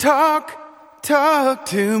Talk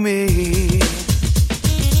to me.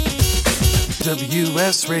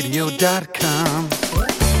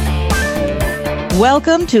 WSRadio.com.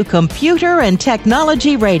 Welcome to Computer and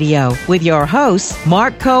Technology Radio with your hosts,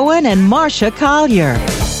 Mark Cohen and Marcia Collier.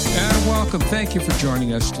 And welcome. Thank you for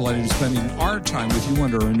joining us. Delighted to spending our time with you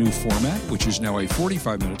under our new format, which is now a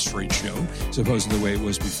 45-minute straight show, as opposed to the way it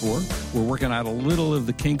was before. We're working out a little of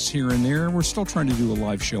the kinks here and there. We're still trying to do a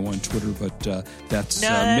live show on Twitter, but that's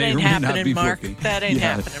may or may not be Mark. working. That ain't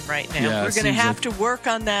happening right now. Yeah, we're going to have to work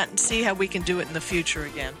on that and see how we can do it in the future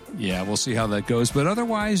again. Yeah, we'll see how that goes. But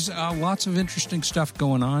otherwise, lots of interesting stuff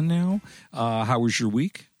going on now. How was your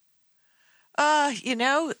week?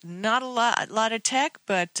 Not a lot of tech,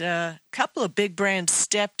 but a couple of big brands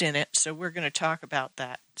stepped in it, so we're going to talk about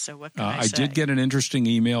that. So what can I say? I did get an interesting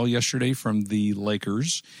email yesterday from the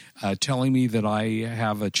Lakers telling me that I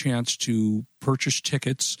have a chance to purchase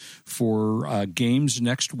tickets for games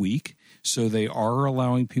next week. So they are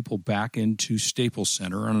allowing people back into Staples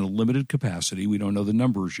Center on a limited capacity. We don't know the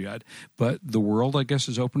numbers yet. But the world, I guess,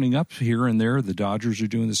 is opening up here and there. The Dodgers are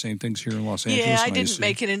doing the same things here in Los Angeles. Yeah, I didn't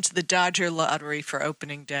make it into the Dodger lottery for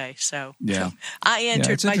opening day. So yeah. I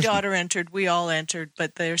entered, my daughter entered, we all entered,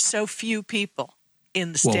 but there's so few people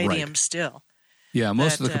in the stadium still. Yeah,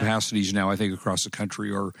 most of the capacities now, I think, across the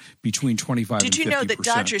country are between 25 and 50%. Did you know that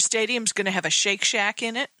Dodger Stadium's going to have a Shake Shack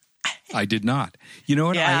in it? I did not. You know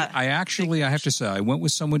what? Yeah. I actually, I have to say, I went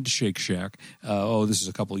with someone to Shake Shack. This is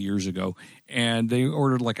a couple of years ago. And they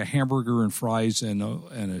ordered like a hamburger and fries and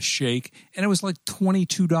a shake. And it was like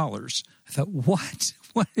 $22. I thought, what?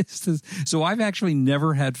 What is this? So I've actually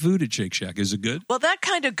never had food at Shake Shack. Is it good? Well, that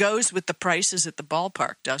kind of goes with the prices at the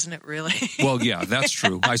ballpark, doesn't it, really? Well, yeah, that's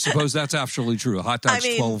true. I suppose that's absolutely true. A hot dog's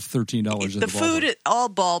 $12, $13 at the ballpark. The food at all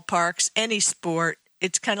ballparks, any sport,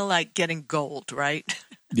 it's kind of like getting gold, right?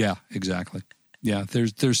 Yeah, exactly. Yeah,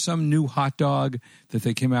 there's some new hot dog that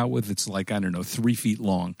they came out with. It's like, I don't know, 3 feet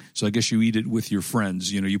long. So I guess you eat it with your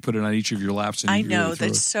friends. You know, you put it on each of your laps. And I know,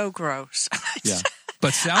 that's so gross. Yeah,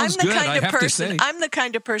 but sounds good, I have to say. I'm the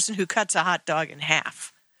kind of person who cuts a hot dog in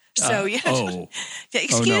half. So,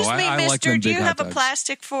 excuse me, mister, like do you have a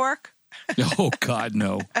plastic fork? Oh, God,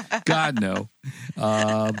 no. God, no.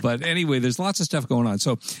 But anyway, there's lots of stuff going on.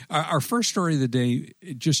 So our first story of the day,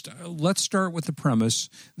 let's start with the premise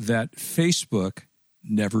that Facebook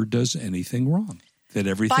never does anything wrong. That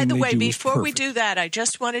everything By the way, do before we do that, I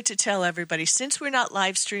just wanted to tell everybody, since we're not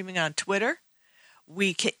live streaming on Twitter,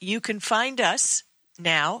 you can find us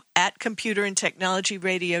now at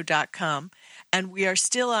computerandtechnologyradio.com, and we are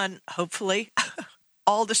still on, hopefully,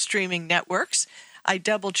 all the streaming networks. I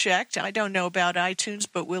double-checked. I don't know about iTunes,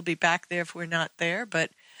 but we'll be back there if we're not there.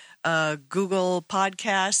 But Google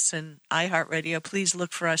Podcasts and iHeartRadio, please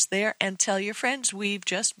look for us there and tell your friends we've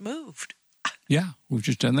just moved. Yeah, we've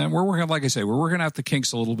just done that. We're working, like I say, we're working out the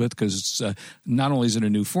kinks a little bit because it's not only is it a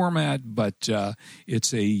new format, but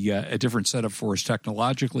it's a different setup for us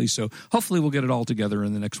technologically. So hopefully we'll get it all together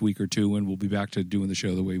in the next week or two, and we'll be back to doing the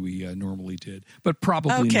show the way we normally did. But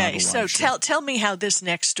probably not a live so show. Tell me how this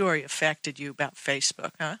next story affected you about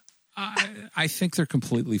Facebook, huh? I think they're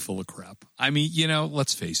completely full of crap. I mean,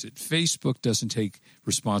 let's face it. Facebook doesn't take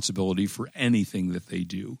responsibility for anything that they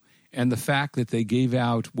do. And the fact that they gave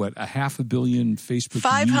out, 500 million Facebook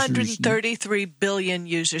 533 billion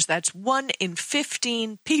users. That's 1 in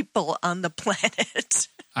 15 people on the planet.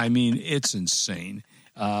 I mean, it's insane.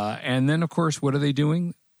 And then, of course, what are they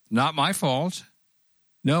doing? Not my fault.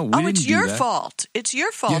 No, we didn't do that. It's your fault. It's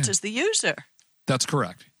your fault as the user. That's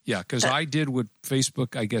correct. Yeah, because I did what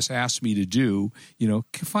Facebook, I guess, asked me to do.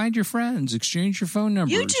 Find your friends, exchange your phone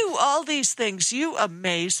numbers. You do all these things. You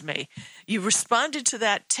amaze me. You responded to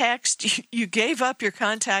that text. You gave up your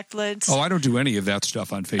contact list. Oh, I don't do any of that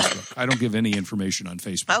stuff on Facebook. I don't give any information on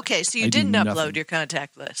Facebook. Okay, so you didn't upload your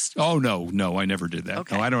contact list. Oh, no, I never did that.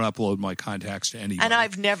 Okay. No, I don't upload my contacts to anybody. And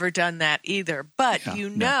I've never done that either. But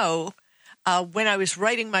when I was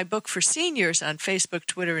writing my book for seniors on Facebook,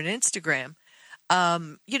 Twitter, and Instagram,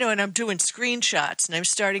 and I'm doing screenshots and I'm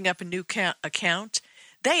starting up a new account,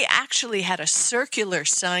 they actually had a circular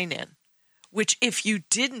sign-in, which if you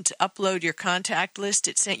didn't upload your contact list,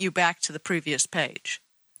 it sent you back to the previous page.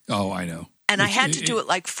 Oh, I know. And I had to do it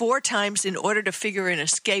like 4 times in order to figure an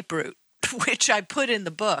escape route, which I put in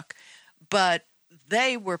the book. But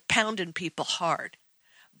they were pounding people hard.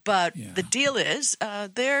 But the deal is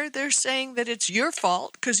they're saying that it's your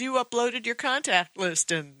fault because you uploaded your contact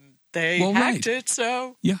list and they hacked it,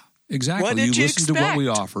 so... Yeah, exactly. What did you listened to what we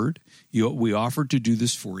offered. We offered to do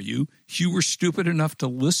this for you. You were stupid enough to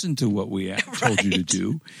listen to what we told you to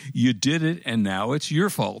do. You did it, and now it's your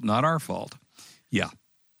fault, not our fault. Yeah.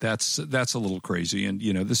 That's a little crazy. And,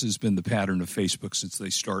 this has been the pattern of Facebook since they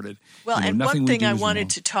started. Well, and one thing I wanted wrong.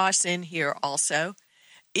 to toss in here also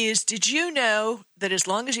is, did you know that as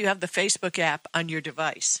long as you have the Facebook app on your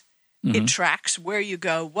device, it tracks where you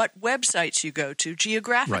go, what websites you go to,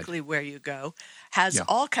 geographically where you go, has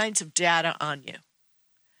all kinds of data on you.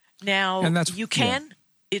 Now, you can,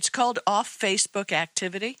 it's called off Facebook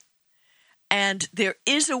activity, and there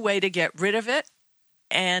is a way to get rid of it.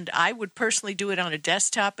 And I would personally do it on a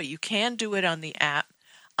desktop, but you can do it on the app.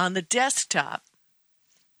 On the desktop,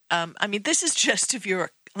 this is just if you're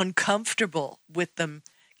uncomfortable with them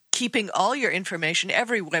keeping all your information,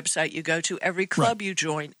 every website you go to, every club you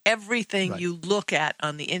join, everything you look at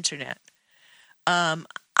on the internet.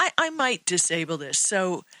 I might disable this.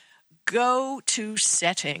 So go to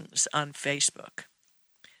settings on Facebook.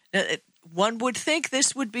 Now, one would think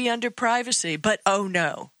this would be under privacy, but oh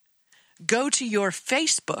no. Go to your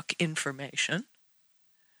Facebook information,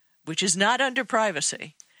 which is not under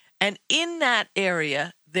privacy, and in that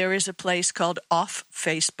area, there is a place called Off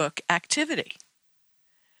Facebook Activity.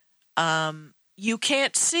 You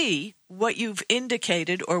can't see what you've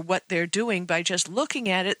indicated or what they're doing by just looking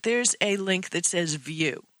at it. There's a link that says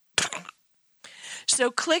View.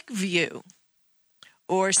 So click View,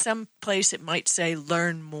 or some place it might say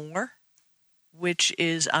Learn More, which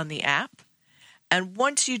is on the app. And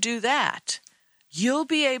once you do that, you'll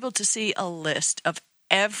be able to see a list of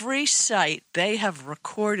every site they have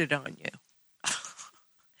recorded on you.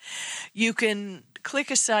 You can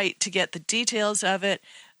click a site to get the details of it.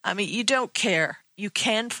 You don't care. You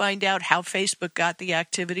can find out how Facebook got the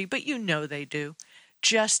activity, but you know they do.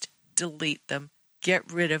 Just delete them.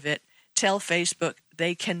 Get rid of it. Tell Facebook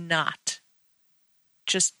they cannot.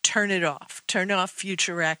 Just turn it off. Turn off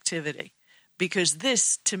future activity. Because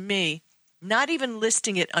this, to me, not even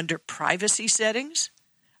listing it under privacy settings,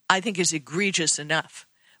 I think is egregious enough.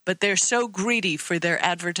 But they're so greedy for their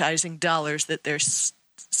advertising dollars that they're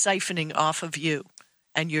siphoning off of you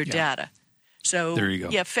and your data. So, there you go.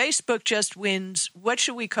 Yeah, Facebook just wins. What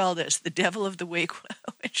should we call this? The devil of the week?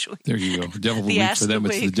 There you go. Devil of the week for them.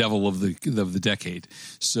 It's the devil of the decade.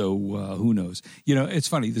 So who knows? It's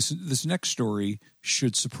funny. This next story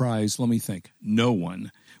should surprise, let me think, no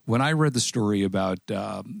one. When I read the story about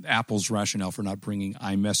Apple's rationale for not bringing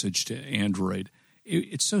iMessage to Android,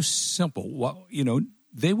 it's so simple.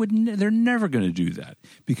 They're never going to do that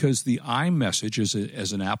because the iMessage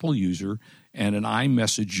as an Apple user and an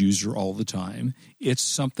iMessage user all the time, it's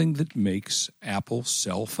something that makes Apple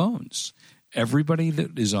sell phones. Everybody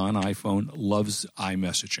that is on iPhone loves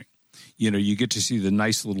iMessaging. You get to see the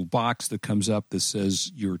nice little box that comes up that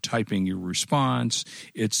says you're typing your response.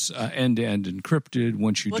 It's end-to-end encrypted.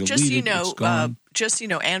 Once you delete it, it's gone.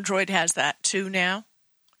 Android has that too now.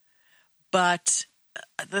 But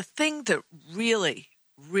the thing that really,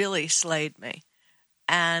 really slayed me,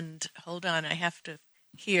 and hold on, I have to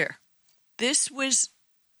hear. This was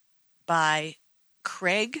by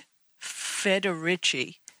Craig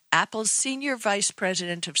Federici, Apple's Senior Vice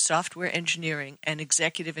President of Software Engineering and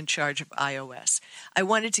Executive in charge of iOS. I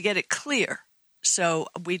wanted to get it clear so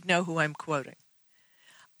we'd know who I'm quoting.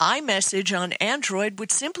 iMessage on Android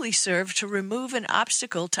would simply serve to remove an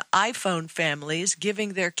obstacle to iPhone families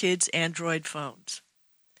giving their kids Android phones.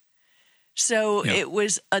 So it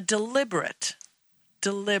was a deliberate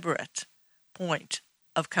point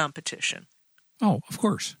of competition. Oh, of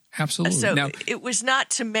course. Absolutely. So now, it was not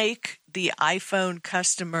to make the iPhone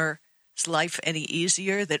customer's life any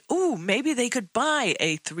easier that, maybe they could buy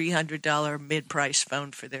a $300 mid-price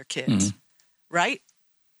phone for their kids, right?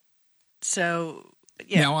 So,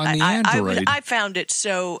 yeah, now on the Android, I found it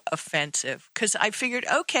so offensive because I figured,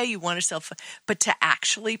 okay, you want to sell, but to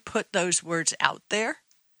actually put those words out there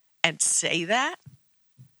and say that,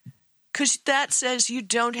 because that says you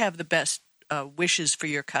don't have the best wishes for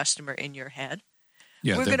your customer in your head.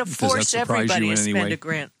 Yeah, we're going to force everybody to spend a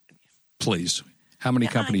grand. Please. How many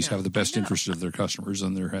companies have the best interest of their customers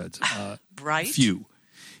on their heads? Right. Few.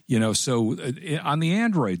 So on the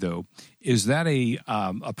Android, though, is that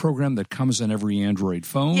a program that comes on every Android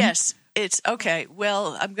phone? Yes. It's okay.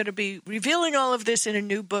 Well, I'm going to be revealing all of this in a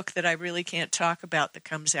new book that I really can't talk about that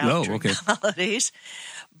comes out during the holidays.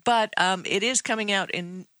 But it is coming out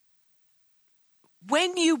in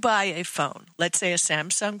when you buy a phone, let's say a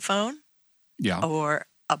Samsung phone, or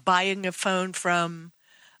buying a phone from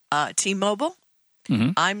T-Mobile.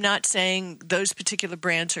 I'm not saying those particular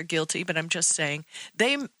brands are guilty, but I'm just saying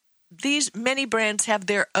these many brands have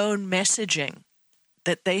their own messaging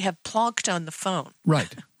that they have plonked on the phone.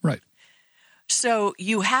 Right. So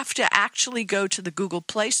you have to actually go to the Google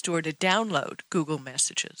Play Store to download Google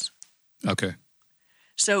Messages. Okay.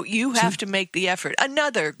 So you have to make the effort.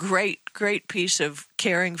 Another great piece of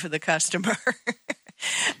caring for the customer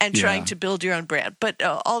and trying to build your own brand. But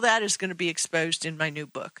all that is going to be exposed in my new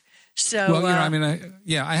book. So, well,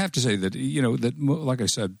 I have to say that, like I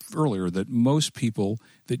said earlier, that most people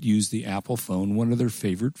that use the Apple phone, one of their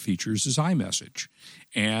favorite features is iMessage.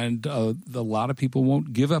 And a lot of people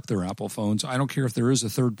won't give up their Apple phones. I don't care if there is a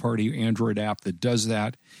third-party Android app that does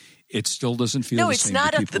that. It still doesn't feel the same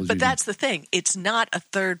to people. But that's the thing. It's not a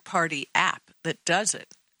third-party app that does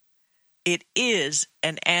it. It is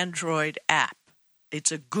an Android app.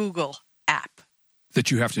 It's a Google app. That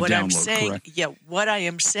you have to download, correct? Yeah, what I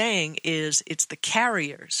am saying is it's the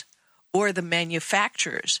carriers or the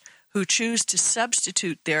manufacturers who choose to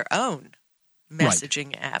substitute their own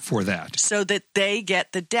messaging app for that, so that they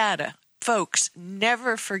get the data. Folks,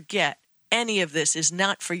 never forget, any of this is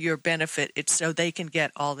not for your benefit. It's so they can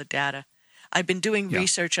get all the data. I've been doing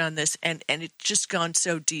research on this, and it's just gone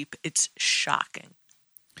so deep. It's shocking,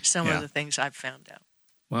 some of the things I've found out.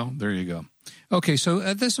 Well, there you go. Okay,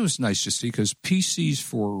 so this was nice to see because PCs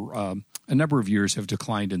for a number of years have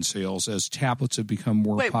declined in sales as tablets have become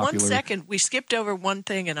more popular. Wait, 1 second. We skipped over one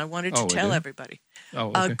thing, and I wanted to tell everybody.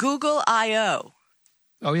 Oh, okay. Google I/O.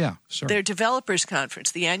 Oh, yeah. Sorry. Their developers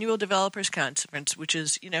conference, the annual developers conference, which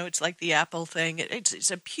is, it's like the Apple thing.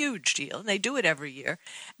 It's a huge deal, and they do it every year.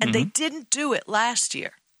 And they didn't do it last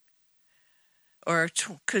year.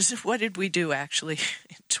 Because what did we do, actually,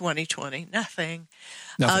 in 2020? Nothing.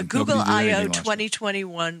 Google I/O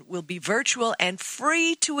 2021 will be virtual and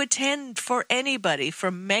free to attend for anybody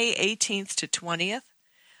from May 18th to 20th.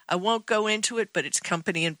 I won't go into it, but it's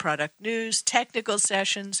company and product news, technical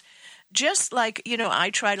sessions. Just like, I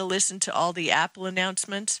try to listen to all the Apple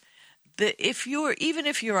announcements. Even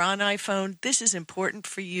if you're on iPhone, this is important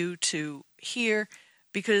for you to hear.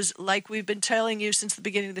 Because like we've been telling you since the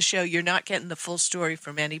beginning of the show, you're not getting the full story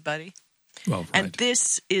from anybody. Well, right. And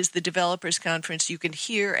this is the developers conference. You can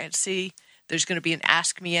hear and see. There's going to be an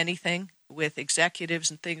Ask Me Anything with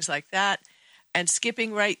executives and things like that. And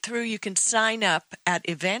skipping right through, you can sign up at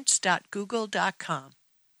events.google.com.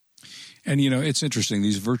 And, it's interesting,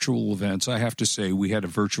 these virtual events, I have to say, we had a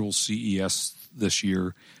virtual CES this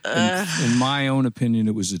year. In my own opinion,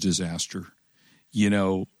 it was a disaster.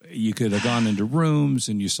 You could have gone into rooms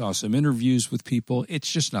and you saw some interviews with people.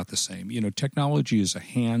 It's just not the same. Technology is a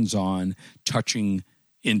hands-on, touching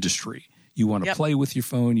industry. You want to play with your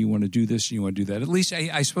phone. You want to do this. You want to do that. At least,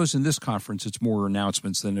 I suppose, in this conference, it's more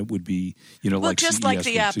announcements than it would be, like just CES like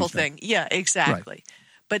the Apple thing. Yeah, exactly. Right.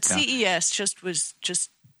 But CES was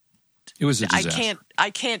it was a disaster. I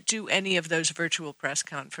can't do any of those virtual press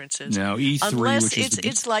conferences. No, E3, unless which is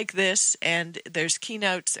it's like this, and there's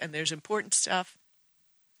keynotes and there's important stuff.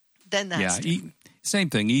 Then that's same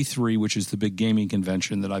thing. E3, which is the big gaming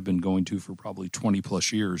convention that I've been going to for probably 20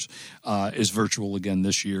 plus years, is virtual again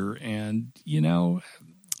this year. And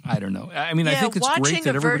I don't know. I mean, I think it's great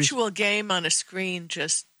that watching a virtual game on a screen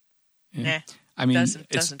just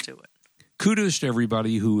doesn't do it. Kudos to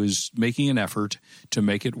everybody who is making an effort to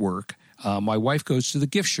make it work. My wife goes to the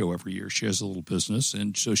gift show every year. She has a little business,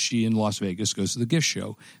 and so she in Las Vegas goes to the gift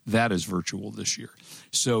show. That is virtual this year.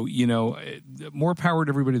 So, more power to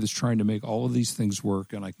everybody that's trying to make all of these things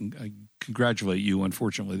work, and I congratulate you.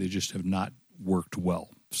 Unfortunately, they just have not worked well.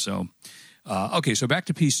 So, okay, so back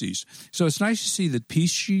to PCs. So it's nice to see that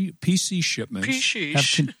PC shipments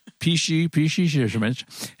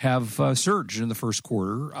have surged in the first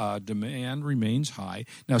quarter. Demand remains high.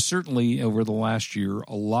 Now, certainly over the last year,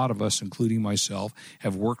 a lot of us, including myself,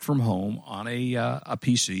 have worked from home on a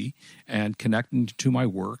PC and connecting to my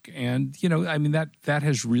work. And, that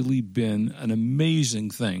has really been an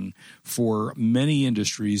amazing thing for many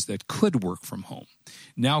industries that could work from home.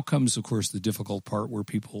 Now comes, of course, the difficult part where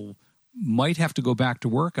people might have to go back to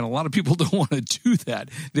work, and a lot of people don't want to do that.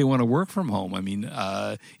 They want to work from home. I mean,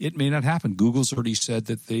 it may not happen. Google's already said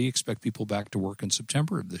that they expect people back to work in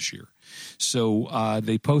September of this year. So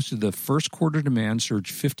they posted the first quarter demand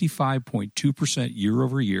surged 55.2% year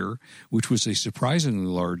over year, which was a surprisingly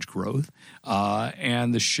large growth.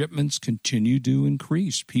 And the shipments continue to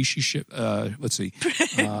increase. PC ship. Let's see.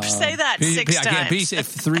 Say that six times.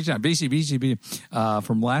 Three times. BC.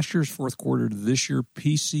 From last year's fourth quarter to this year,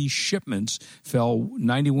 PC shipments fell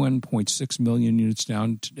 91.6 million units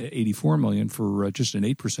down to 84 million for just an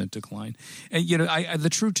 8% decline. And the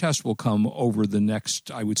true test will come over the next,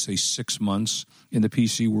 I would say, 6 months in the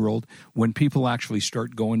PC world. When people actually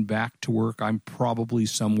start going back to work, I'm probably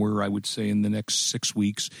somewhere, I would say, in the next 6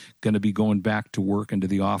 weeks, going to be going back to work into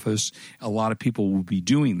the office. A lot of people will be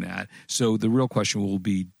doing that. So the real question will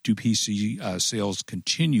be, do PC sales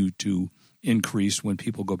continue to increase when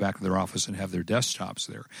people go back to their office and have their desktops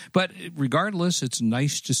there. But regardless, it's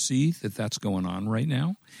nice to see that that's going on right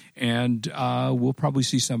now. And we'll probably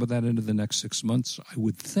see some of that into the next 6 months, I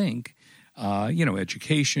would think.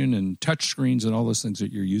 Education and touch screens and all those things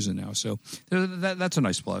that you're using now. So that's a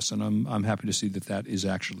nice plus, and I'm happy to see that is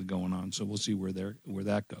actually going on. So we'll see where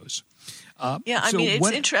that goes.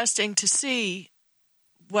 It's interesting to see.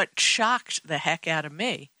 What shocked the heck out of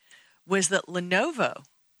me was that Lenovo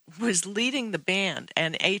was leading the band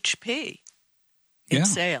and HP in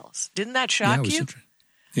sales. Didn't that shock you?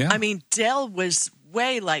 Yeah. I mean, Dell was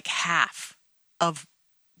way like half of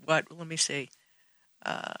what, let me see,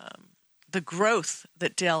 the growth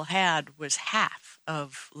that Dell had was half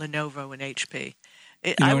of Lenovo and HP.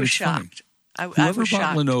 I was shocked. Whoever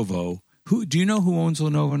bought Lenovo, do you know who owns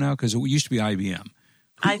Lenovo now? Because it used to be IBM.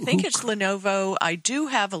 I think it's Lenovo. I do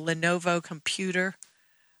have a Lenovo computer.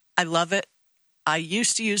 I love it. I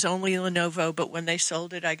used to use only Lenovo, but when they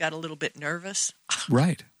sold it, I got a little bit nervous.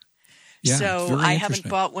 Right. Yeah, so I haven't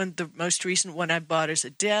bought one. The most recent one I bought is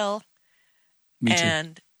a Dell. Me too.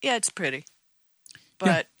 And, it's pretty.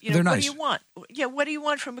 But, they're nice. What do you want? Yeah, what do you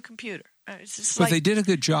want from a computer? It's just but they did a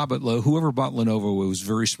good job at whoever bought Lenovo was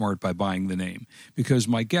very smart by buying the name. Because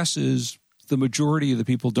my guess is the majority of the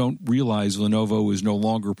people don't realize Lenovo is no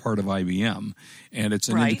longer part of IBM, and it's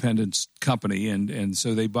an independent company, and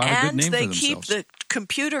so they bought a good name for themselves. And they keep the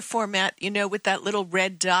computer format, with that little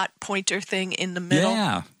red dot pointer thing in the middle.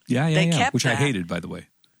 Yeah. Which I hated, by the way.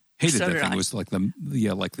 Hated so that thing. It was like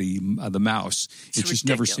the mouse. It just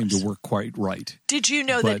never seemed to work quite right. Did you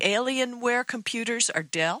know that Alienware computers are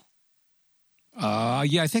Dell?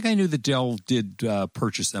 I think I knew that Dell did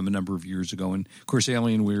purchase them a number of years ago. And, of course,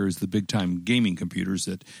 Alienware is the big-time gaming computers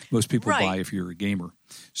that most people buy if you're a gamer.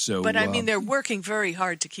 So, but, they're working very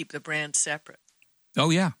hard to keep the brand separate.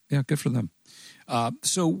 Oh, yeah. Yeah, good for them.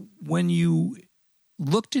 So when you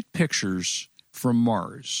looked at pictures from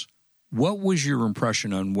Mars, what was your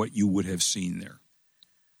impression on what you would have seen there?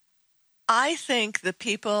 I think the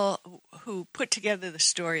people who put together the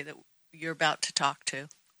story that you're about to talk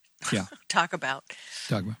about.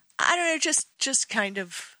 I don't know, just kind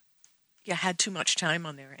of had too much time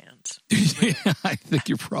on their hands. Yeah, I think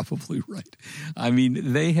you're probably right. I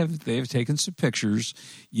mean, they have taken some pictures.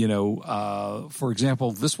 For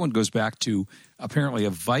example, this one goes back to apparently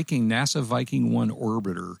a NASA Viking 1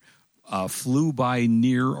 orbiter flew by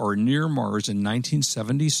near Mars in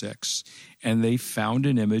 1976, and they found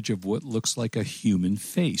an image of what looks like a human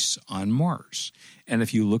face on Mars. And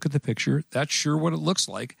if you look at the picture, that's sure what it looks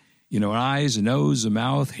like. Eyes, a nose, a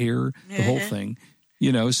mouth, hair, the whole thing.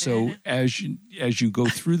 So as you go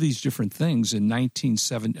through these different things, in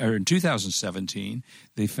 2017,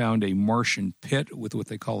 they found a Martian pit with what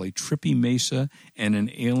they call a trippy mesa and an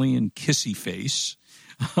alien kissy face.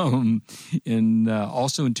 Also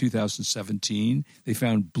in 2017, they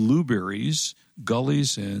found blueberries,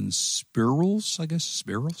 gullies, and spirals, I guess.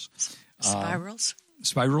 Spirals? Spirals?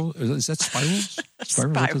 Spiral? Is that spirals?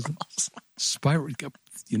 Spiral.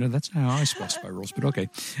 That's not how I spell spirals, but okay.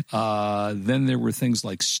 Then there were things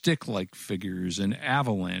like stick-like figures and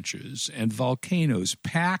avalanches and volcanoes,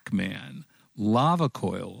 Pac-Man, lava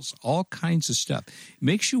coils, all kinds of stuff. It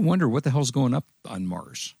makes you wonder what the hell's going up on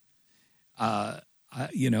Mars. I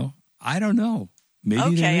don't know.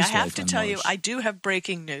 Maybe there is I have life to on tell Mars. you, I do have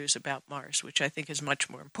breaking news about Mars, which I think is much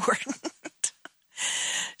more important.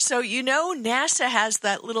 So, NASA has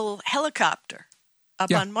that little helicopter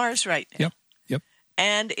up on Mars right now. Yep.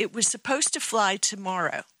 And it was supposed to fly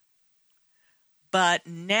tomorrow. But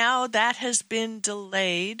now that has been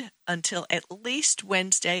delayed until at least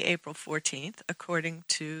Wednesday, April 14th, according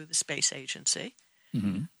to the Space Agency.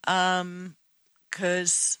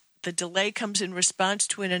 Because the delay comes in response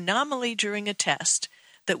to an anomaly during a test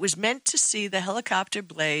that was meant to see the helicopter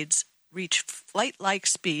blades reach flight-like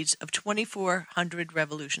speeds of 2,400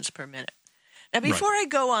 revolutions per minute. Now, before I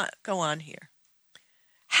go on here,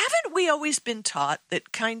 haven't we always been taught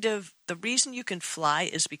that kind of the reason you can fly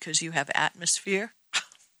is because you have atmosphere?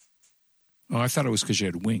 Oh, I thought it was because you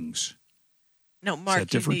had wings. No, Mark,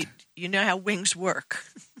 you know how wings work.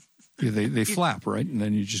 Yeah, they flap, right? And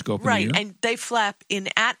then you just go up in the air? Right, and they flap in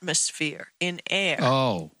atmosphere, in air.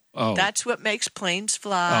 Oh. That's what makes planes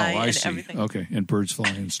fly I and see. everything. Okay, and birds fly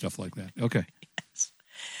and stuff like that. Okay. Yes.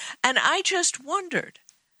 And I just wondered,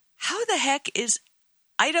 how the heck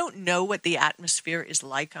I don't know what the atmosphere is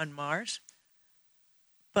like on Mars,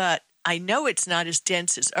 but I know it's not as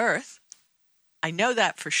dense as Earth. I know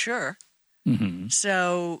that for sure. Mm-hmm.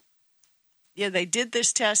 So, they did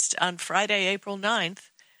this test on Friday, April 9th,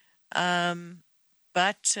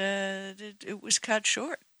 but it was cut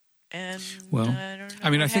short. And well, I don't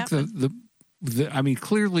know. I think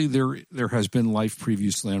clearly there has been life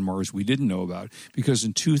previously on Mars we didn't know about, because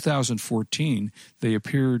in 2014 they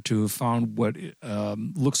appeared to have found what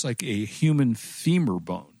looks like a human femur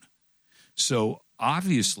bone. So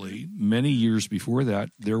obviously, many years before that,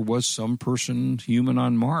 there was some human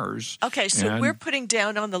on Mars. Okay, so we're putting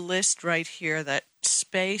down on the list right here that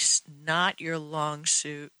space, not your long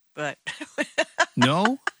suit, but...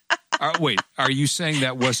 No? Wait, are you saying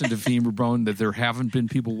that wasn't a femur bone, that there haven't been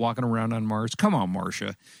people walking around on Mars? Come on,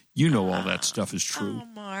 Marcia. You know all that stuff is true. Oh,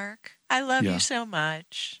 Mark, I love you so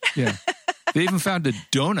much. Yeah. They even found a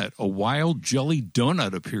donut, a wild jelly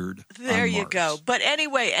donut appeared There on you Mars. go. But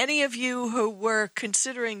anyway, any of you who were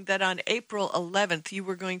considering that on April 11th you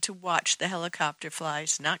were going to watch the helicopter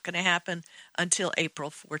flies, not going to happen until April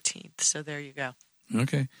 14th. So there you go.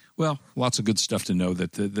 Okay. Well, lots of good stuff to know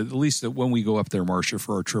that at least that when we go up there, Marcia,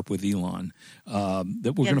 for our trip with Elon,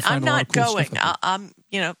 that we're going to find a lot of cool stuff. I'm not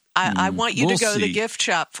going. I want you to go to the gift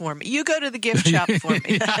shop for me. You go to the gift shop for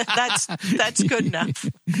me. That's good enough.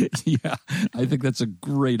 Yeah, I think that's a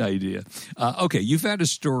great idea. Okay, you found a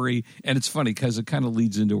story, and it's funny because it kind of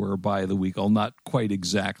leads into our buy of the week. Not quite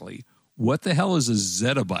exactly. What the hell is a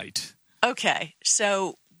zettabyte? Okay,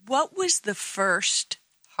 so what was the first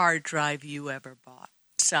hard drive you ever bought,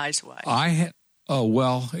 size-wise?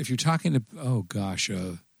 If you're talking to,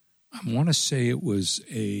 I want to say it was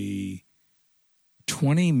a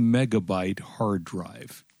 20 megabyte hard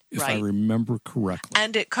drive, if I remember correctly.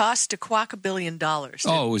 And it cost $250 million.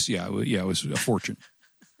 Oh, it was a fortune.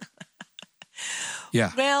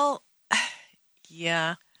 Yeah. Well,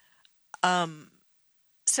 yeah.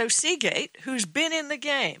 So Seagate, who's been in the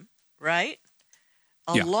game, right,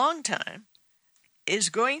 a long time, is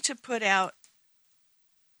going to put out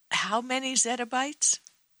how many zettabytes?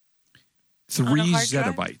 3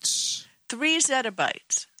 zettabytes. 3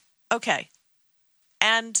 zettabytes. Okay.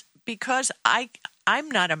 And because I'm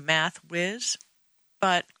not a math whiz,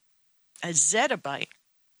 but a zettabyte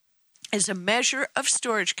is a measure of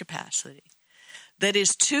storage capacity that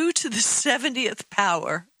is 2 to the 70th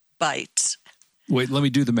power bytes. Wait, let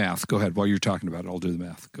me do the math. Go ahead. While you're talking about it, I'll do the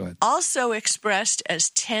math. Go ahead. Also expressed as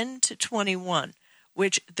 10 to 21,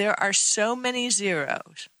 which there are so many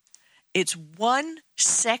zeros. It's 1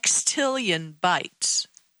 sextillion bytes.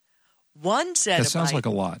 1 zettabyte. That sounds like a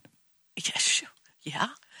lot. Yes. Yeah.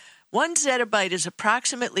 1 zettabyte is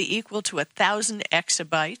approximately equal to 1,000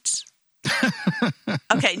 exabytes.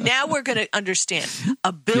 Okay, now we're going to understand.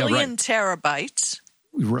 1 billion terabytes.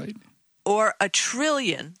 Right. Or 1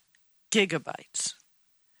 trillion gigabytes.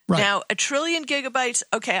 Right. Now, 1 trillion gigabytes,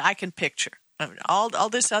 okay, I can picture. I mean, all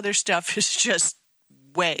this other stuff is just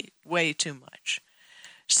way, way too much.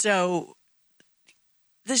 So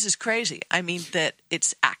this is crazy. I mean, that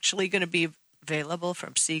it's actually going to be available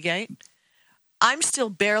from Seagate. I'm still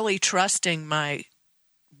barely trusting my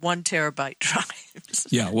 1 terabyte drives.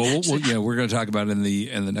 Yeah, well, we're going to talk about it in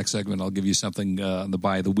the next segment. I'll give you something on the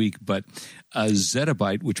buy of the week. But a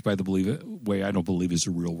zettabyte, which by the way, I don't believe is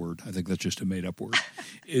a real word. I think that's just a made up word,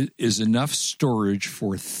 is enough storage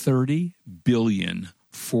for 30 billion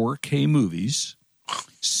 4K movies,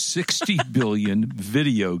 60 billion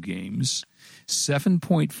video games,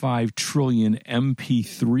 7.5 trillion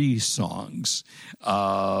MP3 songs.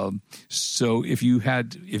 So if you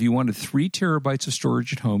wanted 3 terabytes of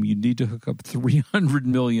storage at home, you'd need to hook up 300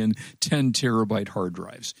 million 10 terabyte hard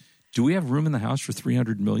drives. Do we have room in the house for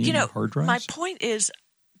 300 million hard drives? My point is,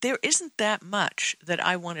 there isn't that much that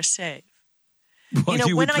I want to save.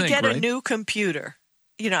 Well, when I get a new computer,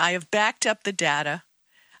 I have backed up the data.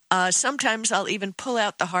 Sometimes I'll even pull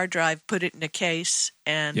out the hard drive, put it in a case,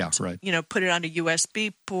 and put it on a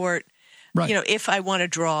USB port. Right. If I want to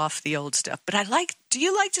draw off the old stuff. But do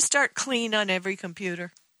you like to start clean on every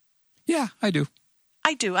computer? Yeah, I do.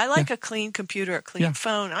 I do. I like a clean computer, a clean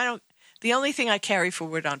phone. The only thing I carry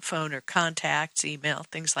forward on phone are contacts, email,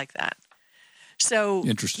 things like that. So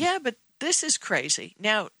interesting. Yeah, but this is crazy.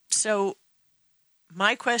 Now, so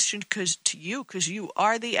my question to you, because you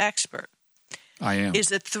are the expert. I am.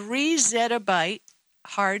 Is a 3 zettabyte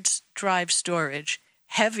hard drive storage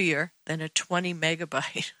heavier than a 20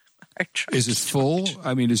 megabyte hard drive? Is it full?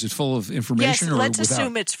 I mean, is it full of information? Yes, let's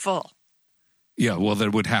assume it's full. Yeah, well,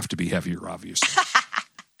 that would have to be heavier, obviously.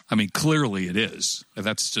 I mean, clearly it is.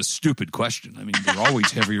 That's just a stupid question. I mean, they're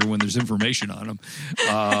always heavier when there's information on them.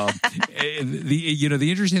 The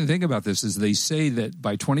interesting thing about this is they say that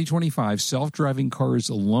by 2025, self-driving cars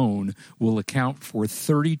alone will account for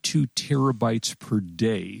 32 terabytes per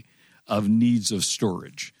day of needs of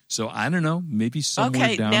storage. So I don't know, maybe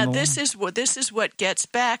somewhere down the line. This is what gets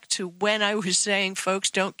back to when I was saying,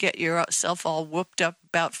 folks, don't get yourself all whooped up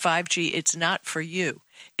about 5G. It's not for you.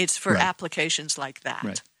 It's for applications like that.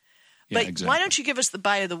 Right. Yeah, but exactly. why don't you give us the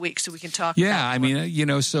buy of the week so we can talk Yeah, about I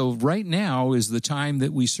mean, so right now is the time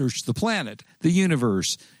that we search the planet, the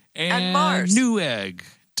universe, and Mars.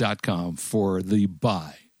 Newegg.com for the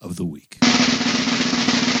buy of the week.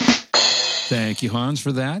 Thank you, Hans,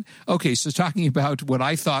 for that. Okay, so talking about what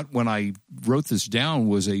I thought when I wrote this down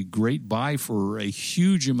was a great buy for a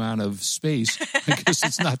huge amount of space. I guess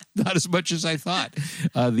it's not as much as I thought.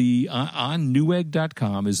 On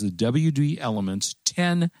Newegg.com is the WD Elements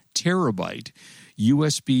 10 terabyte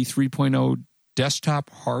USB 3.0 desktop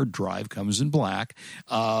hard drive. Comes in black.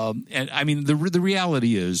 And I mean, the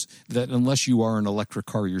reality is that unless you are an electric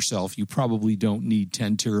car yourself, you probably don't need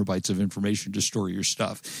 10 terabytes of information to store your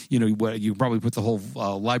stuff. You know, you probably put the whole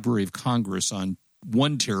Library of Congress on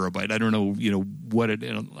 1 terabyte. I don't know, what it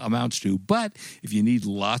amounts to. But if you need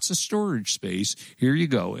lots of storage space, here you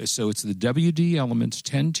go. So it's the WD Elements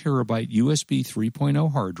 10 terabyte USB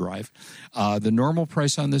 3.0 hard drive. The normal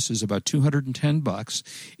price on this is about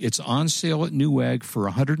 $210. It's on sale at Newegg for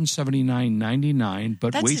 $179.99.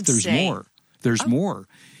 But That's wait, insane. there's more. There's more.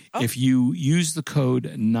 Oh. If you use the code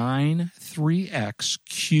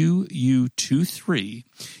 93XQU23,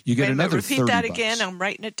 you get another $30. Repeat that again. I'm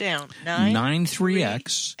writing it down.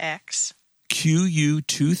 93X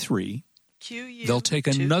QU23. They'll take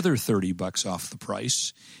another $30 off the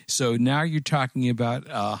price. So now you're talking about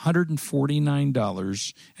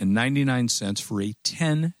 $149.99 for a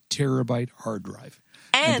 10 terabyte hard drive.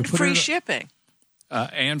 And free shipping.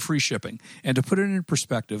 And free shipping. And to put it in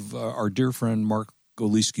perspective, our dear friend Mark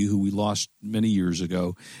Goliski, who we lost many years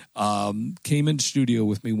ago, came into studio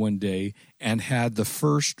with me one day and had the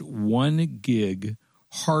first 1 gig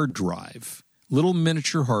hard drive, little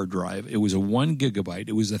miniature hard drive. It was a 1 gigabyte.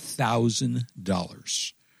 It was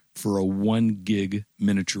 $1,000 for a 1 gig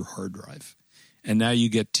miniature hard drive. And now you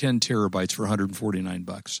get 10 terabytes for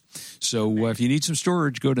 $149. So if you need some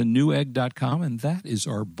storage, go to Newegg.com, and that is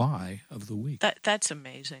our buy of the week. That's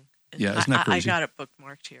amazing. Yeah, isn't that crazy? I got it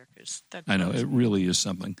bookmarked here because I know it really is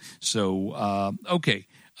something. So, okay,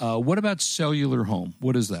 what about cellular home?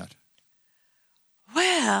 What is that?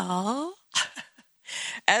 Well,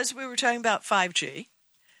 as we were talking about 5G,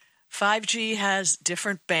 5G has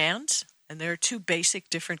different bands, and there are 2 basic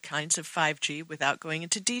different kinds of 5G. Without going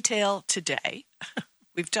into detail today,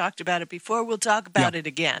 we've talked about it before. We'll talk about it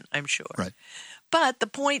again, I'm sure. Right. But the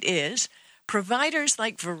point is, providers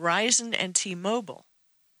like Verizon and T-Mobile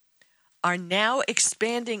are now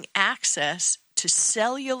expanding access to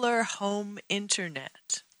cellular home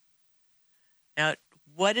internet. Now,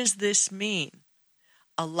 what does this mean?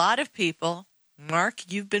 A lot of people,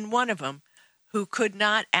 Mark, you've been one of them, who could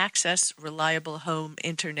not access reliable home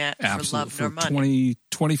internet for love nor money.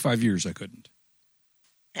 25 years I couldn't.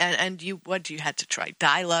 And you had to try?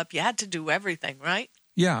 Dial up? You had to do everything, right?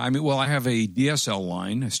 Yeah, I mean, well, I have a DSL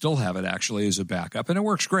line. I still have it, actually, as a backup, and it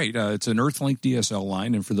works great. It's an Earthlink DSL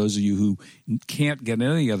line, and for those of you who can't get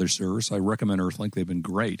any other service, I recommend Earthlink. They've been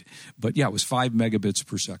great. But, yeah, it was 5 megabits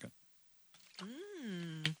per second.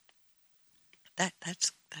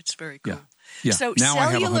 That's very cool. Yeah. So now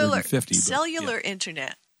I have 150. Cellular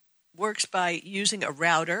internet works by using a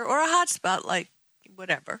router or a hotspot, like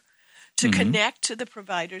whatever, to connect to the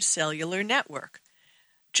provider's cellular network,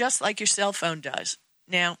 just like your cell phone does.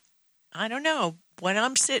 Now, I don't know. When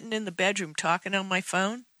I'm sitting in the bedroom talking on my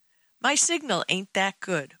phone, my signal ain't that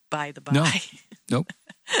good, by the by. No. Nope.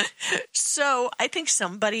 So I think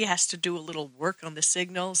somebody has to do a little work on the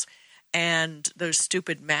signals and those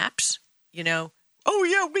stupid maps, Oh,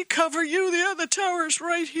 yeah, we cover you. The other tower's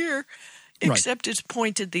right here, except it's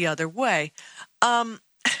pointed the other way.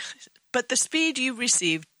 But the speed you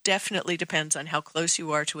receive definitely depends on how close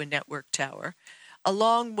you are to a network tower,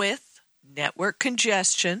 along with network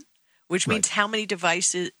congestion, which means how many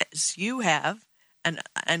devices you have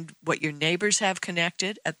and what your neighbors have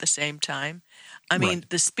connected at the same time. I mean,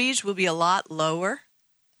 the speeds will be a lot lower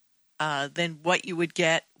than what you would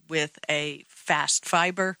get with a fast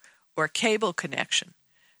fiber or cable connection.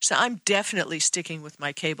 So I'm definitely sticking with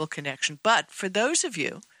my cable connection. But for those of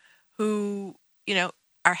you who,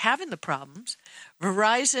 are having the problems,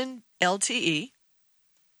 Verizon LTE,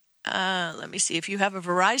 let me see, if you have a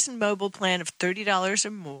Verizon mobile plan of $30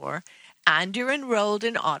 or more and you're enrolled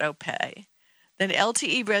in AutoPay, then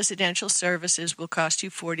LTE residential services will cost you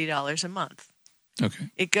 $40 a month. Okay.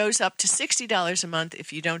 It goes up to $60 a month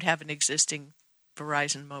if you don't have an existing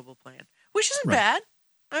Verizon mobile plan, which isn't bad.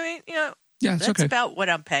 I mean, that's about what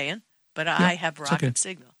I'm paying, but I have Rocket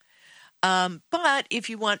Signal. But if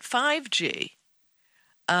you want 5G,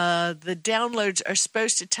 the downloads are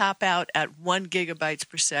supposed to top out at 1 gigabytes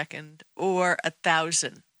per second or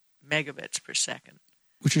 1,000 megabits per second.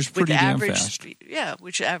 which is pretty damn average fast. Speed. Yeah,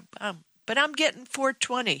 but I'm getting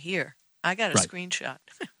 420 here. I got a screenshot.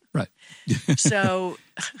 Right. So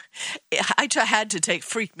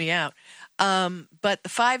freaked me out. But the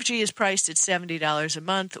 5G is priced at $70 a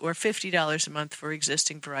month or $50 a month for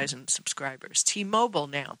existing Verizon subscribers. T-Mobile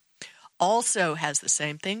now also has the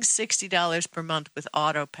same thing, $60 per month with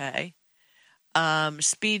auto pay.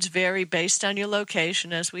 Speeds vary based on your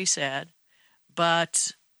location, as we said,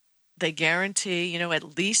 but they guarantee,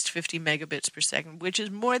 at least 50 megabits per second, which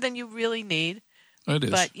is more than you really need. It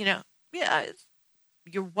is. But,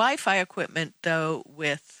 your Wi-Fi equipment, though,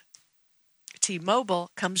 with T-Mobile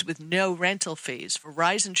comes with no rental fees.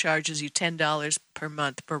 Verizon charges you $10 per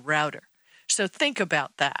month per router. So think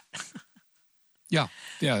about that. Yeah,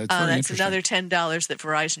 it's very that's interesting. another $10 that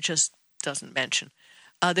Verizon just doesn't mention.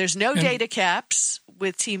 There's no data caps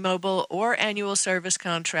with T-Mobile or annual service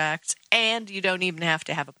contracts, and you don't even have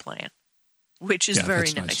to have a plan, which is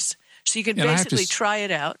very nice. So you can basically try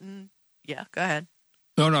it out. And go ahead.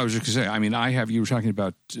 No, I was just going to say, you were talking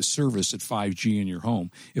about service at 5G in your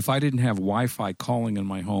home. If I didn't have Wi-Fi calling in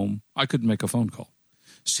my home, I couldn't make a phone call.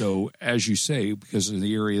 So as you say, because of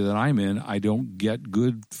the area that I'm in, I don't get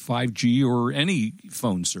good 5G or any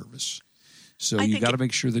phone service. So you got to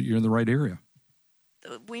make sure that you're in the right area.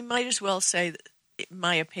 We might as well say, that, in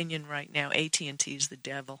my opinion right now, AT&T is the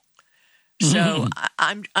devil. So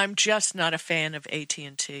I'm just not a fan of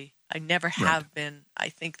AT&T. I never have been. I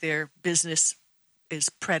think their business is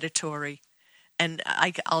predatory, and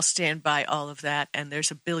I'll stand by all of that. And there's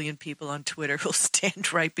a billion people on Twitter who'll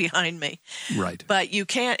stand right behind me. Right. But you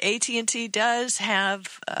can't. AT&T does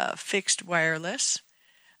have fixed wireless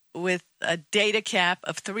with a data cap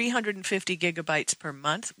of 350 gigabytes per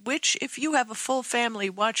month, which if you have a full family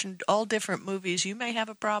watching all different movies, you may have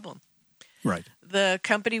a problem. Right. The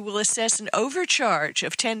company will assess an overcharge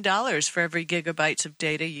of $10 for every gigabytes of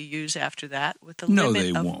data you use after that. With a limit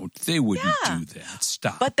they won't. They wouldn't do that.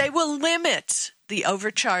 Stop. But they will limit the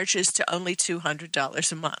overcharges to only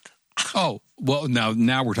 $200 a month. Oh, well,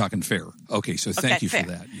 now we're talking fair. Okay, so thank you fair. for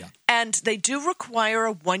that. Yeah. And they do require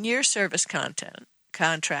a 1-year service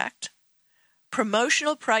contract.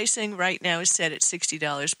 Promotional pricing right now is set at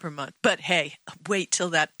 $60 per month. But hey, wait till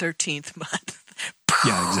that 13th month.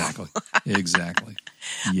 Yeah, exactly.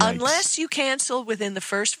 Unless you cancel within the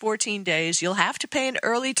first 14 days, you'll have to pay an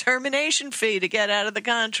early termination fee to get out of the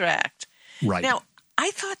contract. Right. Now, I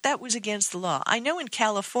thought that was against the law. I know in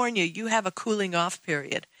California you have a cooling off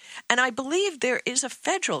period, and I believe there is a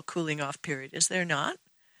federal cooling off period, is there not?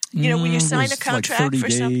 When you sign a contract like 30 for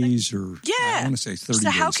something. Days or I want to say 30 days. So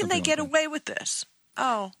how can they get like away with this?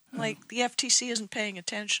 Oh, like the FTC isn't paying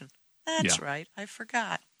attention. That's right. I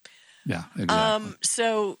forgot. Yeah, exactly.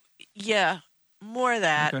 More of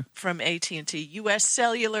that from AT&T. U.S.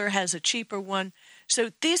 Cellular has a cheaper one. So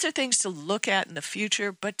these are things to look at in the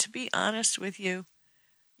future. But to be honest with you,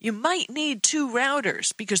 you might need 2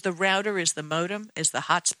 routers because the router is the modem, is the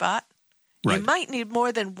hotspot. Right. You might need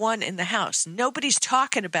more than one in the house. Nobody's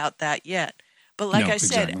talking about that yet. But like I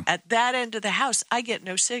said, at that end of the house, I get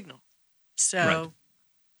no signal. So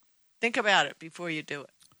think about it before you do it.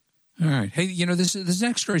 All right. Hey, this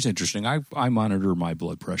next story is interesting. I monitor my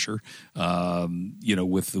blood pressure,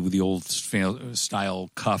 with the old style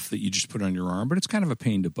cuff that you just put on your arm, but it's kind of a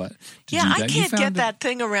pain to do that. I can't get that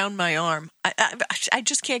thing around my arm. I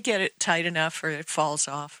just can't get it tight enough, or it falls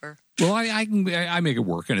off. Well, I make it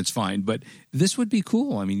work and it's fine, but this would be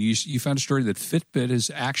cool. I mean, you found a story that Fitbit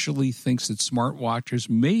actually thinks that smartwatches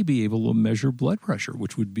may be able to measure blood pressure,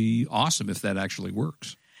 which would be awesome if that actually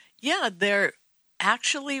works. Yeah, they're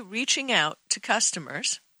actually reaching out to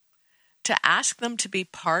customers to ask them to be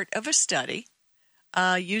part of a study.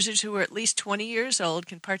 Users who are at least 20 years old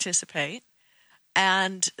can participate,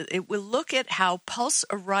 and it will look at how pulse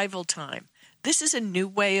arrival time. This is a new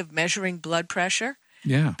way of measuring blood pressure.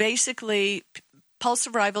 Yeah. Basically, pulse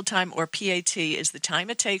arrival time, or PAT, is the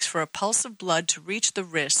time it takes for a pulse of blood to reach the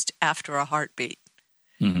wrist after a heartbeat.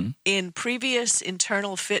 Mm-hmm. In previous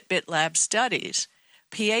internal Fitbit lab studies,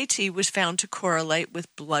 PAT was found to correlate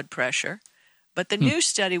with blood pressure, but the new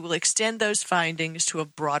study will extend those findings to a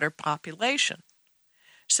broader population.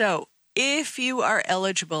 So, if you are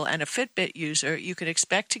eligible and a Fitbit user, you can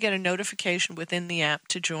expect to get a notification within the app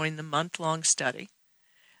to join the month-long study.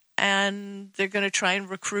 And they're going to try and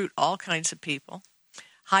recruit all kinds of people.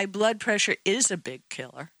 High blood pressure is a big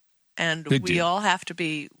killer, and we all have to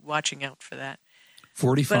be watching out for that.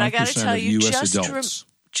 45% but I got to tell you, U.S. adults.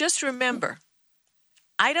 Just remember,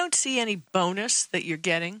 I don't see any bonus that you're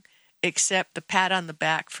getting except the pat on the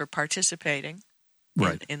back for participating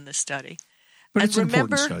in the study. But it's an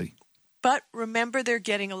important study. But remember, they're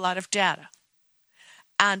getting a lot of data.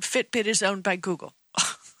 And Fitbit is owned by Google.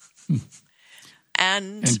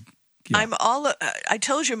 and yeah. I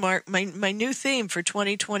told you, Mark, my new theme for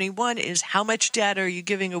 2021 is how much data are you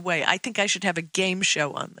giving away? I think I should have a game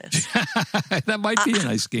show on this. That might be a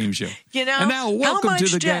nice game show. You know, and now welcome to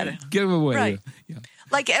the data? giveaway. Right. Yeah.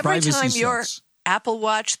 Like every Privacy time your sucks. Apple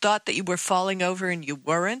Watch thought that you were falling over and you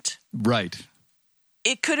weren't. Right.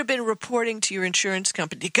 It could have been reporting to your insurance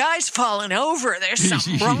company, the guy's falling over. There's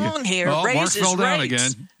something wrong here. Oh, Raise Mark his fell down rates.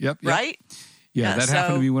 again. Yep. Right? Yeah, that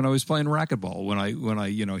happened to so- me when I was playing racquetball. When I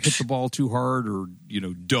hit the ball too hard or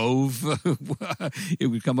dove, it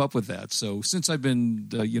would come up with that. So since I've been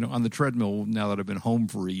on the treadmill now that I've been home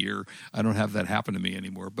for a year, I don't have that happen to me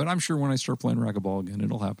anymore. But I'm sure when I start playing racquetball again,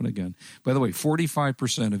 it'll happen again. By the way,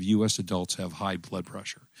 45% of U.S. adults have high blood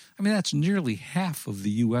pressure. I mean, that's nearly half of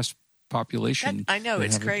the U.S. population. I know,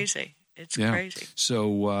 it's crazy. It's crazy.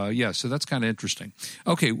 So, so that's kind of interesting.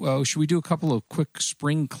 Okay, well, should we do a couple of quick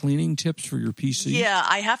spring cleaning tips for your PC? Yeah,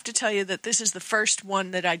 I have to tell you that this is the first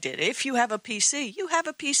one that I did. If you have a PC, you have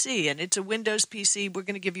a PC, and it's a Windows PC. We're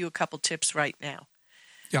going to give you a couple tips right now.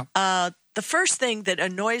 Yeah. The first thing that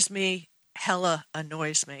annoys me,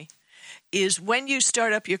 is when you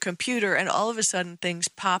start up your computer and all of a sudden things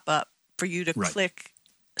pop up for you to click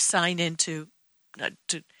sign into.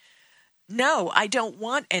 No, I don't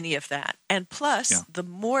want any of that. And plus, the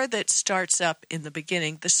more that starts up in the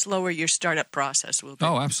beginning, the slower your startup process will be.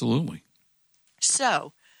 Oh, absolutely.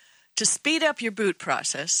 So, to speed up your boot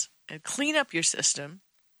process and clean up your system,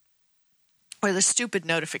 or the stupid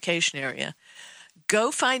notification area, go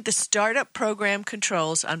find the startup program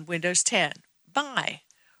controls on Windows 10.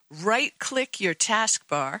 Right-click your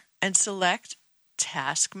taskbar and select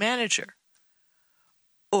Task Manager.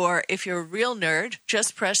 Or if you're a real nerd,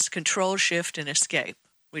 just press Control, Shift, and Escape,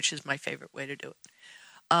 which is my favorite way to do it.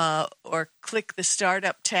 Or click the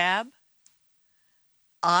Startup tab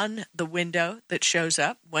on the window that shows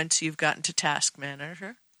up once you've gotten to Task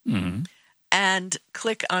Manager, and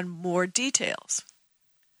click on More Details.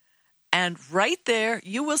 And right there,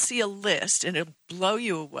 you will see a list, and it'll blow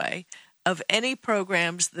you away, of any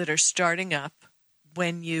programs that are starting up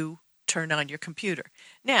when you turn on your computer.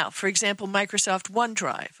 Now, for example, Microsoft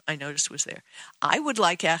OneDrive, I noticed was there. I would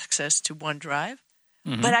like access to OneDrive,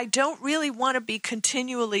 but I don't really want to be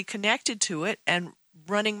continually connected to it and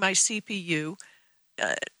running my CPU,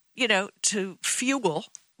 to fuel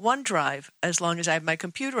OneDrive as long as I have my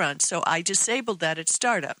computer on. So I disabled that at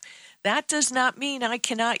startup. That does not mean I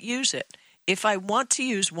cannot use it. If I want to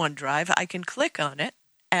use OneDrive, I can click on it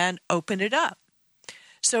and open it up.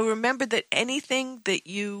 So remember that anything that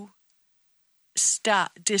you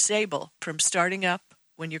disable from starting up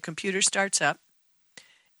when your computer starts up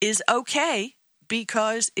is okay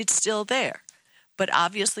because it's still there. But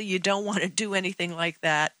obviously you don't want to do anything like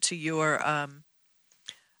that to your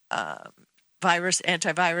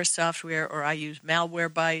antivirus software, or I use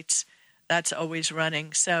Malwarebytes. That's always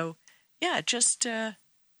running. So just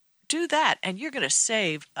do that, and you're going to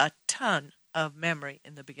save a ton of memory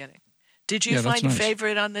in the beginning. Did you find a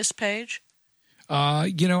favorite on this page?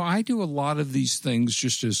 I do a lot of these things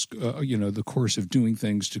just as, the course of doing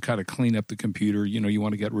things to kind of clean up the computer. You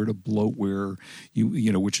want to get rid of bloatware,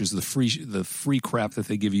 which is the free crap that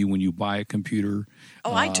they give you when you buy a computer.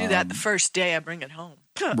 Oh, I do that the first day I bring it home.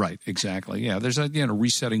 Right, exactly. Yeah, there's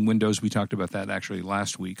resetting Windows. We talked about that actually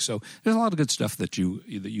last week. So there's a lot of good stuff that you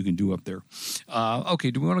can do up there.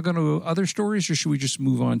 Okay, do we want to go to other stories, or should we just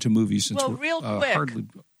move on to movies? Since real quick,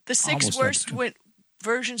 the 6 worst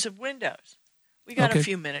versions of Windows. We got a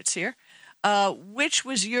few minutes here. Which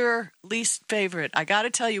was your least favorite? I got to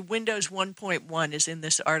tell you, Windows 1.1 is in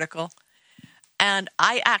this article, and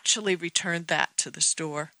I actually returned that to the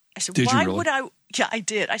store. I said, "Why would I?" Yeah, I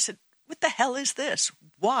did. I said, "What the hell is this?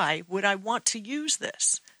 Why would I want to use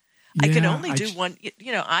this? I can only do one.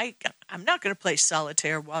 I'm not going to play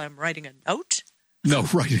solitaire while I'm writing a note." No,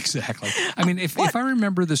 right, exactly. I mean, if I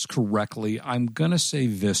remember this correctly, I'm going to say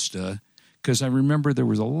Vista. Because I remember there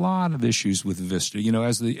was a lot of issues with Vista,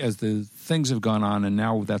 as the things have gone on, and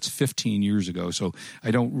now that's 15 years ago. So I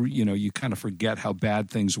don't, you kind of forget how bad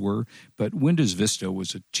things were. But Windows Vista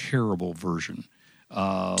was a terrible version.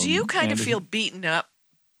 Do you kind of feel beaten up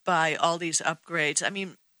by all these upgrades? I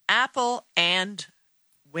mean, Apple and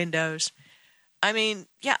Windows. I mean,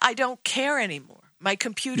 I don't care anymore. My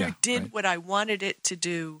computer did what I wanted it to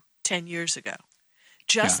do 10 years ago.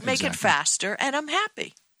 Just make it faster, and I'm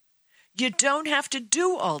happy. You don't have to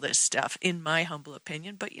do all this stuff, in my humble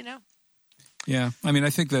opinion, but Yeah, I mean,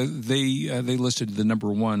 I think that they listed the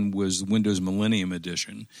number one was Windows Millennium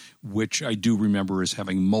Edition, which I do remember as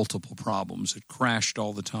having multiple problems. It crashed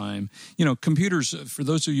all the time. You know, computers, for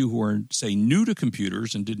those of you who are, say, new to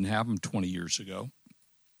computers and didn't have them 20 years ago,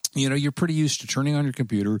 you know, you're pretty used to turning on your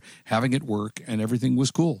computer, having it work, and everything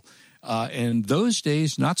was cool. And those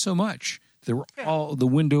days, not so much. There were all the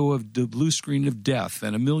window of the blue screen of death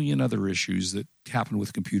and a million other issues that happened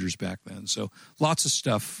with computers back then. So lots of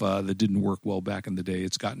stuff that didn't work well back in the day.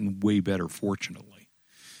 It's gotten way better, fortunately.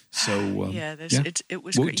 So it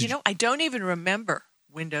was great. You know, I don't even remember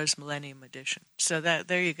Windows Millennium Edition. So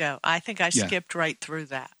there you go. I think I skipped right through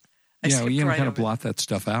that. You kind of blot that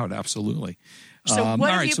stuff out. Absolutely. So what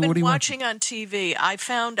have you been watching on TV? I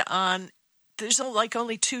found there's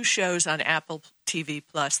only 2 shows on Apple TV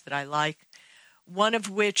Plus that I like. One of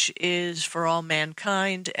which is For All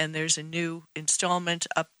Mankind, and there's a new installment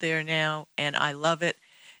up there now, and I love it.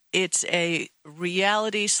 It's a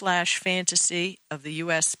reality/fantasy of the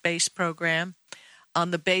U.S. space program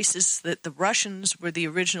on the basis that the Russians were the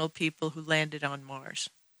original people who landed on Mars.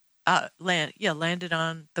 Landed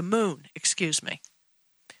on the moon, excuse me.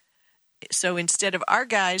 So instead of our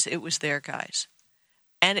guys, it was their guys.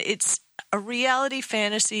 And it's a reality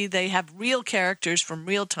fantasy. They have real characters from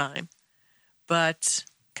real time, but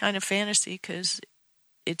kind of fantasy because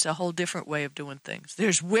it's a whole different way of doing things.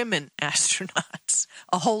 There's women astronauts,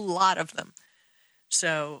 a whole lot of them.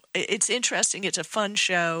 So it's interesting. It's a fun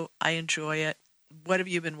show. I enjoy it. What have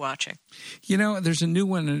you been watching? You know, there's a new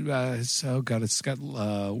one. It's got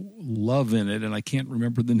love in it, and I can't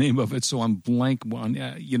remember the name of it, so I'm blank on.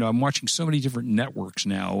 I'm watching so many different networks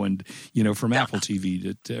now, and from Apple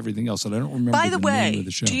TV to everything else, and I don't remember. By the way, name of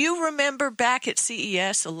the show. Do you remember back at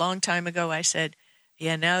CES a long time ago? I said,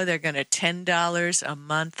 now they're going to $10 a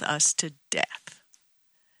month us to death,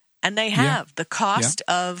 and they have the cost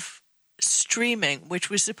of streaming, which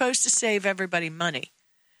was supposed to save everybody money,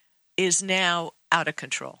 is now out of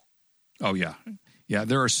control. Oh, yeah. Yeah,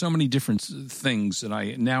 there are so many different things that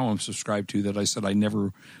I'm subscribed to that I said I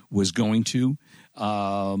never was going to.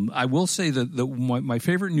 I will say that my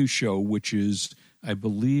favorite new show, which is, I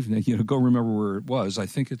believe, go remember where it was. I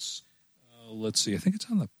think it's, let's see, I think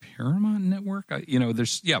it's on the Paramount Network.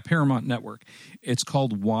 Paramount Network. It's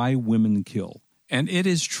called Why Women Kill. And it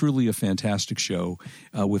is truly a fantastic show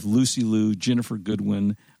with Lucy Liu, Jennifer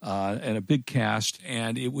Goodwin, and a big cast.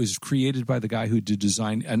 And it was created by the guy who did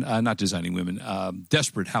not Designing Women,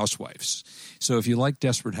 Desperate Housewives. So if you like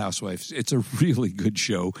Desperate Housewives, it's a really good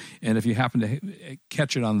show. And if you happen to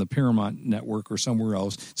catch it on the Paramount Network or somewhere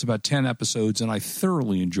else, it's about 10 episodes, and I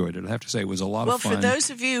thoroughly enjoyed it. I have to say it was a lot of fun. Well, for those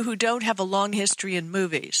of you who don't have a long history in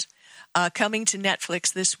movies, coming to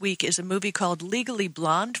Netflix this week is a movie called Legally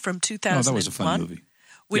Blonde from 2001. Oh, that was a fun movie.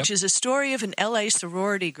 Which is a story of an L.A.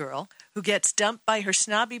 sorority girl who gets dumped by her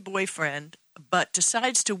snobby boyfriend but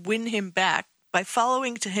decides to win him back by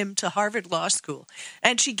following him to Harvard Law School.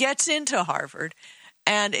 And she gets into Harvard,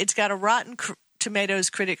 and it's got a Rotten Tomatoes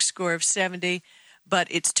critic score of 70, but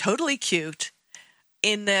it's totally cute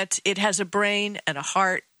in that it has a brain and a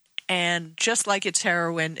heart. And just like its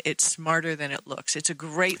heroine, it's smarter than it looks. It's a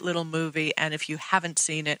great little movie, and if you haven't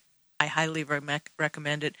seen it, I highly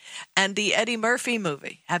recommend it. And the Eddie Murphy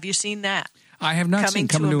movie, have you seen that? I have not seen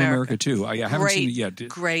Coming to America too. I haven't seen it yet.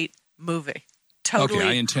 Great movie. Totally,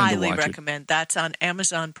 I intend highly to watch recommend. That's on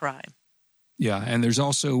Amazon Prime. Yeah, and there's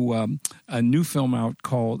also a new film out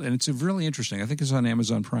called, and it's really interesting. I think it's on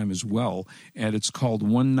Amazon Prime as well, and it's called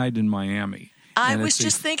One Night in Miami. I was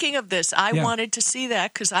just thinking of this. I wanted to see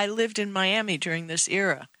that because I lived in Miami during this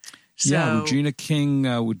era. So, Regina King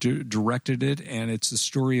directed it, and it's the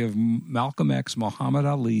story of Malcolm X, Muhammad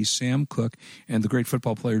Ali, Sam Cooke, and the great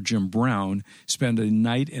football player Jim Brown spend a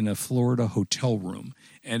night in a Florida hotel room.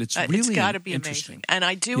 And it's got to be amazing. And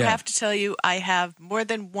I do have to tell you, I have more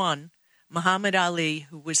than one Muhammad Ali,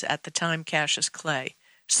 who was at the time Cassius Clay,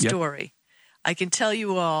 story. Yep. I can tell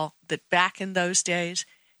you all that back in those days,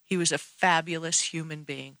 he was a fabulous human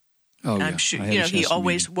being. Oh, I'm sure he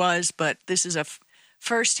always was, but this is a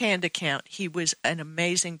first-hand account. He was an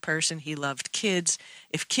amazing person. He loved kids.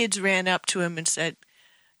 If kids ran up to him and said,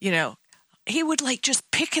 he would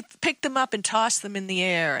just pick them up and toss them in the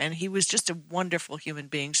air, and he was just a wonderful human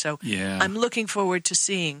being. So I'm looking forward to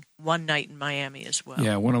seeing One Night in Miami as well.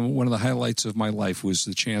 Yeah, one of the highlights of my life was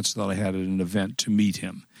the chance that I had at an event to meet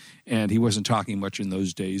him. And he wasn't talking much in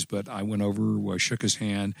those days, but I went over, I shook his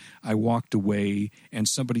hand, I walked away, and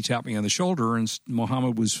somebody tapped me on the shoulder, and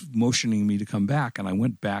Muhammad was motioning me to come back, and I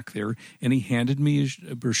went back there, and he handed me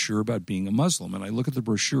a brochure about being a Muslim, and I look at the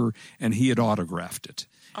brochure, and he had autographed it.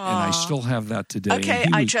 and I still have that today. Okay,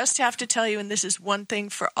 I just have to tell you, and this is one thing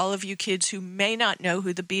for all of you kids who may not know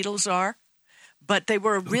who the Beatles are, but they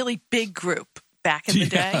were a really big group back in the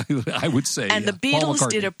day. I would say. And the Beatles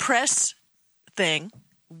did a press thing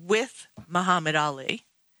with Muhammad Ali,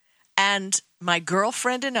 and my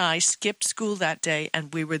girlfriend and I skipped school that day,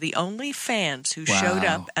 and we were the only fans who showed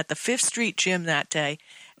up at the Fifth Street Gym that day.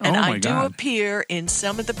 And I do appear in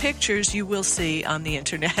some of the pictures you will see on the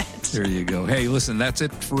internet. There you go. Hey, listen, that's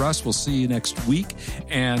it for us. We'll see you next week.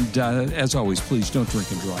 And as always, please don't drink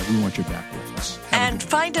and drive. We want you back with us. And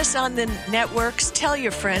find us on the networks. Tell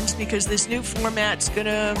your friends, because this new format's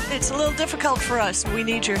it's a little difficult for us. We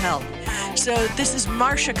need your help. So this is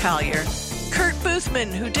Marcia Collier, Kurt Boothman,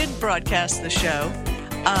 who didn't broadcast the show,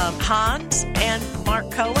 Hans and Mark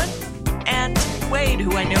Cohen, and Wade,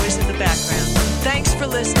 who I know is in the background. Thanks for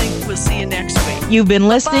listening. We'll see you next week. You've been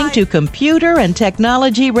listening to Computer and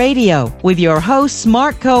Technology Radio with your hosts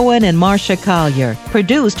Mark Cohen and Marcia Collier.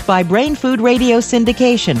 Produced by Brain Food Radio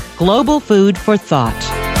Syndication. Global food for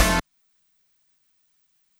thought.